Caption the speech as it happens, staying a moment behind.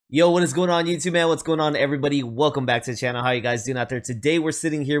Yo, what is going on YouTube, man? What's going on, everybody? Welcome back to the channel. How you guys doing out there? Today we're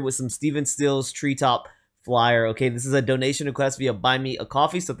sitting here with some STILLS Treetop flyer. Okay, this is a donation request via Buy Me a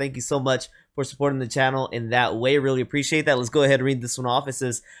Coffee, so thank you so much for supporting the channel in that way. Really appreciate that. Let's go ahead and read this one off. It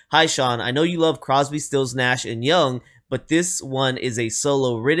says, "Hi Sean, I know you love Crosby, Stills, Nash, and Young, but this one is a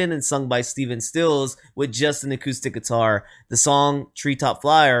solo written and sung by STILLS with just an acoustic guitar. The song Treetop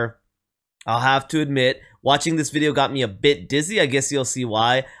Flyer, I'll have to admit, watching this video got me a bit dizzy. I guess you'll see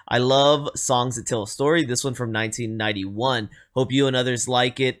why. I love songs that tell a story. This one from 1991. Hope you and others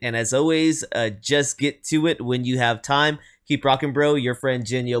like it. And as always, just get to it when you have time. Keep rocking, bro. Your friend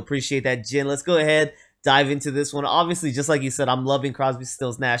Jin." Yo, appreciate that, Jin. Let's go ahead, dive into this one. Obviously, just like you said, I'm loving Crosby,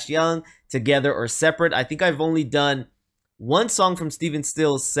 Stills, Nash, Young together or separate. I think I've only done one song from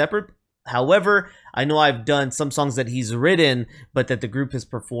Stills separate. However, I know I've done some songs that he's written, but that the group has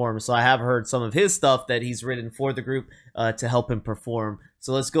performed. So I have heard some of his stuff that he's written for the group to help him perform.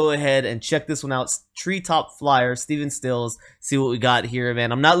 So let's go ahead and check this one out. Treetop Flyer, Stills. See what we got here,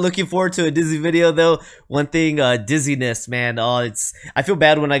 man. I'm not looking forward to a dizzy video though. One thing, dizziness, man. Oh, I feel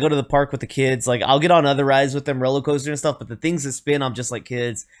bad when I go to the park with the kids. Like, I'll get on other rides with them, roller coaster and stuff, but the things that spin, I'm just like,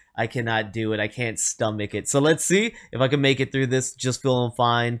 kids, I cannot do it. I can't stomach it. So let's see if I can make it through this just feeling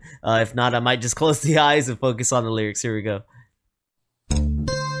fine. If not, I might just close the eyes and focus on the lyrics. Here we go.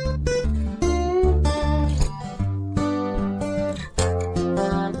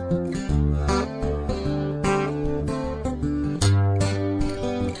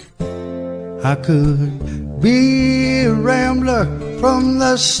 I could be a rambler from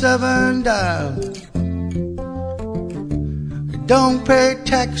the 7 Dial. Don't pay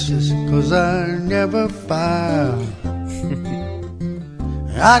taxes 'cause I never file.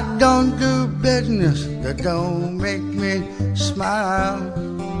 I don't do business that don't make me smile.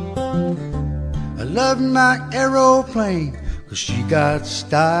 I love my aeroplane 'cause she got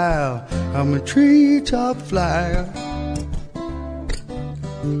style. I'm a treetop flyer.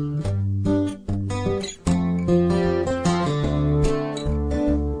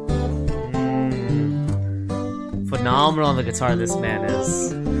 Phenomenal on the guitar, this man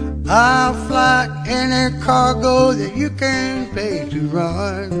is. I'll fly any cargo that you can pay to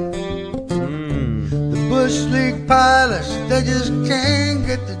run. The Bush League pilots, they just can't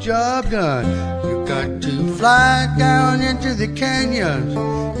get the job done. You got to fly down into the canyons,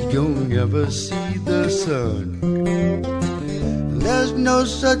 you don't ever see the sun. There's no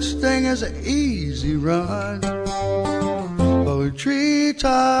such thing as an easy run for a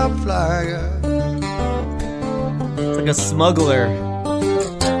treetop flyer. It's like a smuggler.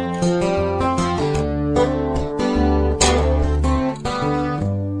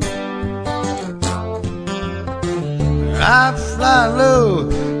 I fly low,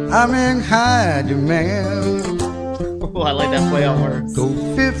 I'm in high demand. Oh, I like that play on words. Go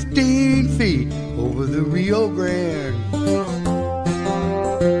 15 feet over the Rio Grande.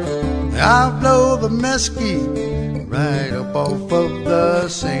 I'll blow the mesquite right up off of the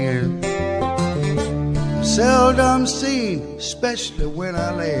sand. Seldom seen, especially when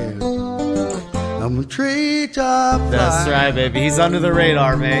I land. I'm a treetop flyer. That's right, baby. He's under the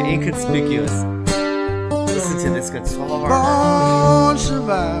radar, man. Inconspicuous. Listen to this guitar. Born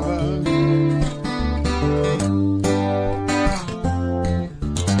survivor.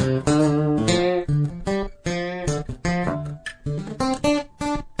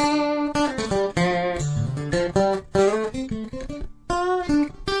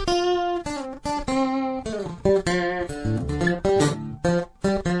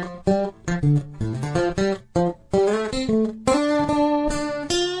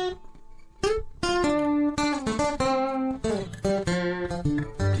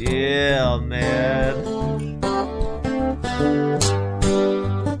 Yeah, man.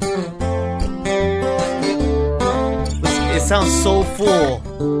 It sounds so full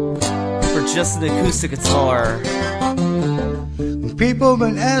for just an acoustic guitar. People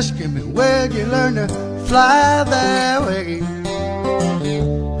been asking me, where'd you learn to fly that way?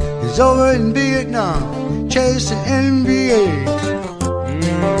 It's over in Vietnam, chasing NBA.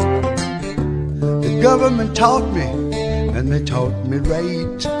 The government taught me, and they taught me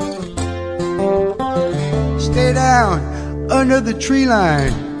right. Stay down under the tree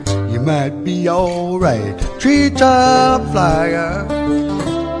line, you might be alright. Treetop flyer.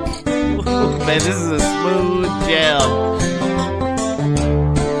 Ooh, man, this is a smooth jam.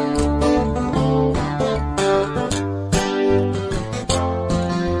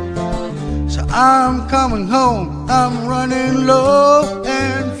 So I'm coming home, I'm running low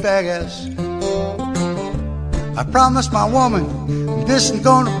and fast. I promised my woman this is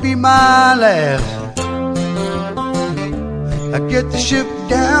gonna be my last. I get the ship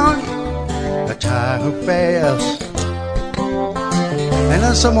down, I tie her fast. And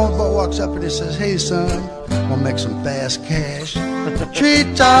then someone walks up and he says, hey son, we'll make some fast cash.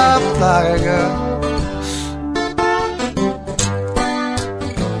 Treetop flyer girl.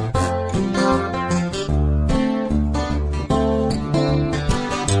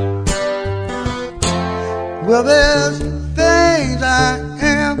 Well, there's things I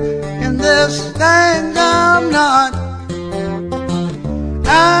am, and there's things I'm not.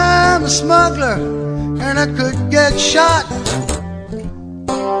 I'm a smuggler, and I could get shot.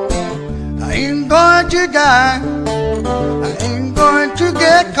 I ain't going to die, I ain't going to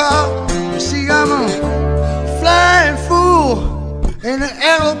get caught. You see, I'm a flying fool in an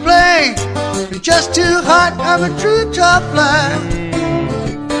aeroplane. It's just too hot, I'm a treetop flyer.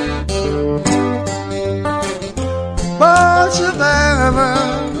 Born survivor.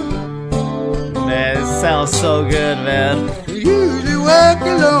 Man, it sounds so good, man. Usually work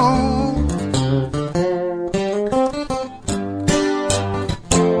alone.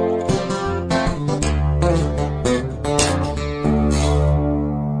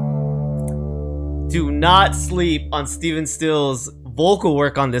 Do not sleep on Stephen Stills' vocal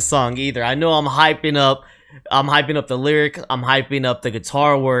work on this song either. I know I'm hyping up the lyric, I'm hyping up the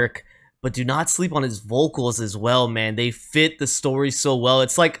guitar work, but do not sleep on his vocals as well, man. They fit the story so well.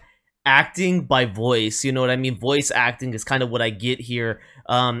 It's like acting by voice, you know what I mean? Voice acting is kind of what I get here.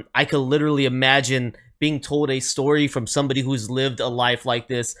 I could literally imagine being told a story from somebody who's lived a life like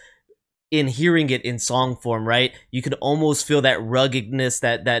this in hearing it in song form, right? You could almost feel that ruggedness,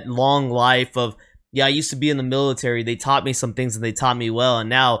 that long life of, yeah, I used to be in the military. They taught me some things and they taught me well. And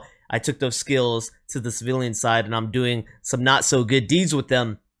now I took those skills to the civilian side and I'm doing some not so good deeds with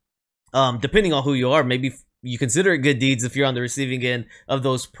them. Depending on who you are, maybe you consider it good deeds if you're on the receiving end of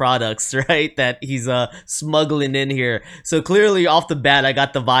those products, right? That he's smuggling in here. So clearly off the bat, I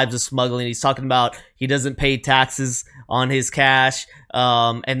got the vibes of smuggling. He's talking about he doesn't pay taxes on his cash,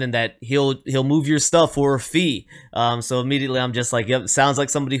 and then that he'll move your stuff for a fee. So immediately I'm just like, yep, sounds like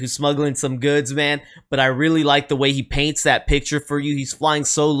somebody who's smuggling some goods, man. But I really like the way he paints that picture for you. He's flying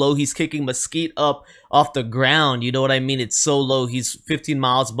so low, he's kicking mesquite up off the ground. You know what I mean? It's so low. He's 15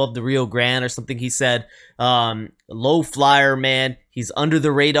 miles above the Rio Grande or something, he said. Low flyer, man. He's under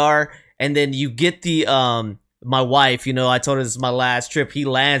the radar. And then you get the my wife, you know, I told her this is my last trip. He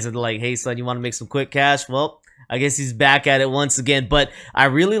lands and like, hey son, you want to make some quick cash? Well, I guess he's back at it once again. But I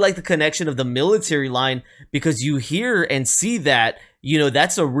really like the connection of the military line, because you hear and see that, you know,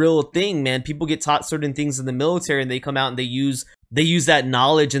 that's a real thing, man. People get taught certain things in the military and they come out and they use that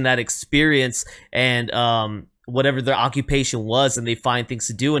knowledge and that experience and whatever their occupation was, and they find things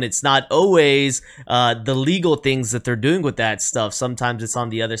to do. And it's not always the legal things that they're doing with that stuff. Sometimes it's on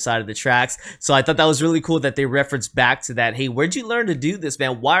the other side of the tracks. So I thought that was really cool that they referenced back to that. Hey, where'd you learn to do this,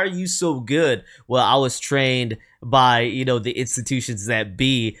 man? Why are you so good? Well, I was trained by, you know, the institutions that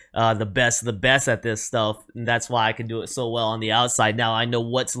be the best of the best at this stuff, and that's why I can do it so well on the outside. Now I know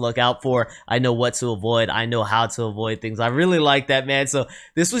what to look out for, I know what to avoid, I know how to avoid things. I really like that, man. So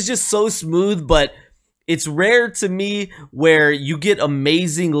this was just so smooth, but it's rare to me where you get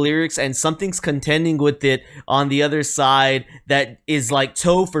amazing lyrics and something's contending with it on the other side that is like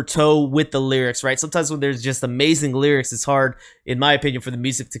toe for toe with the lyrics, right? Sometimes when there's just amazing lyrics, it's hard, in my opinion, for the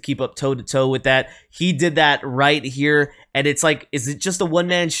music to keep up toe to toe with that. He did that right here, and it's like, is it just a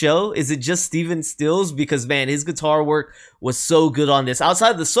one-man show? Is it just Stephen Stills? Because, man, his guitar work was so good on this.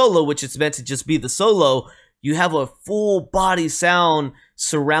 Outside of the solo, which it's meant to just be the solo, you have a full body sound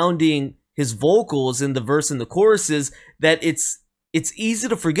surrounding his vocals in the verse and the choruses that it's easy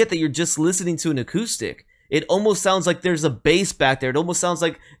to forget that you're just listening to an acoustic. It almost sounds like there's a bass back there. It almost sounds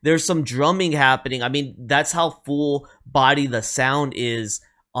like there's some drumming happening. I mean, that's how full body the sound is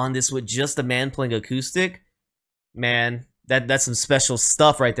on this with just a man playing acoustic. Man, that's some special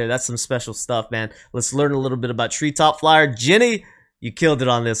stuff right there. That's some special stuff, man. Let's learn a little bit about Treetop Flyer. Jenny, you killed it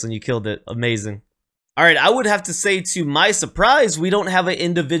on this one. You killed it. Amazing. All right, I would have to say, to my surprise, we don't have an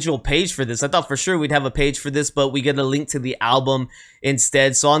individual page for this. I thought for sure we'd have a page for this, but we get a link to the album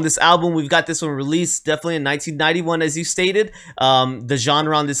instead. So on this album, we've got this one released definitely in 1991, as you stated. The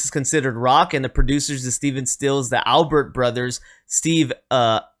genre on this is considered rock, and the producers is Stephen Stills, the Albert brothers, Steve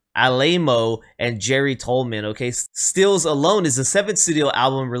Alamo, and Jerry Tolman. Okay, Stills Alone is the 7th studio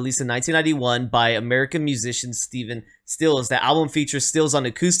album released in 1991 by American musician Stephen Stills. The album features Stills on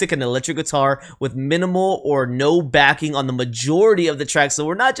acoustic and electric guitar with minimal or no backing on the majority of the tracks. So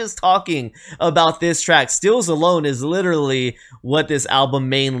we're not just talking about this track. Stills Alone is literally what this album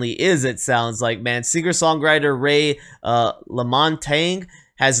mainly is, it sounds like, man. Singer-songwriter Ray LaMontagne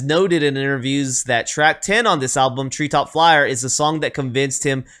has noted in interviews that track 10 on this album, Treetop Flyer, is the song that convinced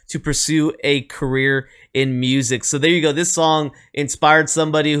him to pursue a career in music. So there you go. This song inspired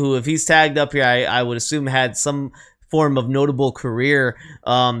somebody who, if he's tagged up here, I would assume had some form of notable career.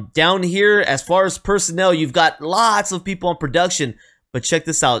 Down here, as far as personnel, you've got lots of people on production, but check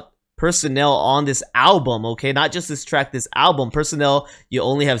this out. Personnel on this album, okay, not just this track, this album. Personnel, you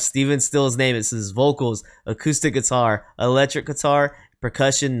only have Steven Stills' name. It says vocals, acoustic guitar, electric guitar,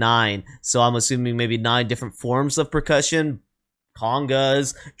 percussion, 9. So I'm assuming maybe 9 different forms of percussion.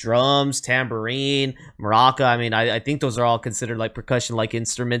 Congas, drums, tambourine, maraca. I mean, I think those are all considered like percussion-like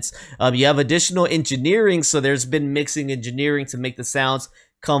instruments. You have additional engineering, so there's been mixing engineering to make the sounds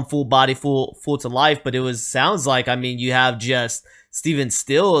come full body, full to life. But it sounds like, I mean, you have just Steven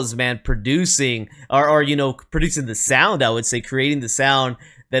Stills, man, producing or you know, producing the sound, I would say, creating the sound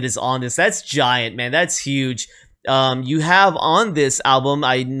that is on this. That's giant, man. That's huge. You have on this album,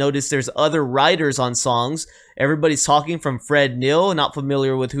 I noticed there's other writers on songs. Everybody's Talking from Fred Neil. Not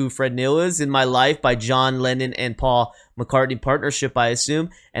familiar with who Fred Neil is. In My Life by John Lennon and Paul McCartney partnership, I assume.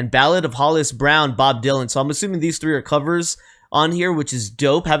 And Ballad of Hollis Brown, Bob Dylan. So I'm assuming these 3 are covers on here, which is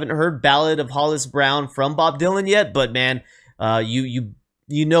dope. Haven't heard Ballad of Hollis Brown from Bob Dylan yet, but man,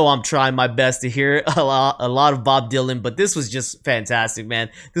 you know I'm trying my best to hear a lot of Bob Dylan, but this was just fantastic, man.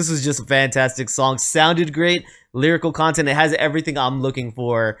 This was just a fantastic song. Sounded great. Lyrical content. It has everything I'm looking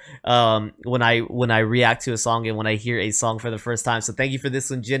for when I react to a song and when I hear a song for the first time. So thank you for this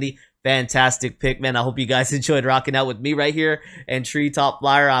one, Jenny. Fantastic pick, man. I hope you guys enjoyed rocking out with me right here and Treetop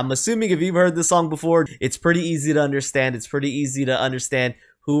Flyer. I'm assuming if you've heard this song before, it's pretty easy to understand. It's pretty easy to understand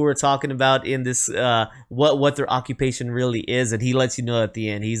who we're talking about in this, what their occupation really is, and he lets you know at the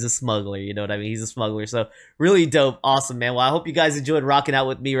end. He's a smuggler, you know what I mean? He's a smuggler. So really dope, awesome, man. Well, I hope you guys enjoyed rocking out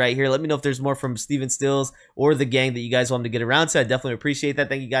with me right here. Let me know if there's more from Steven Stills or the gang that you guys want me to get around to. I definitely appreciate that.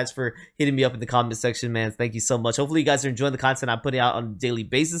 Thank you guys for hitting me up in the comment section, man. Thank you so much. Hopefully you guys are enjoying the content I'm putting out on a daily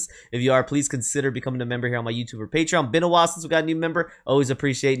basis. If you are, please consider becoming a member here on my YouTube or Patreon. Been a while since we got a new member. Always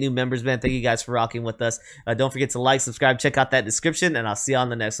appreciate new members, man. Thank you guys for rocking with us. Don't forget to like, subscribe, check out that description, and I'll see you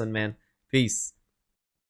on the next one, man. Peace.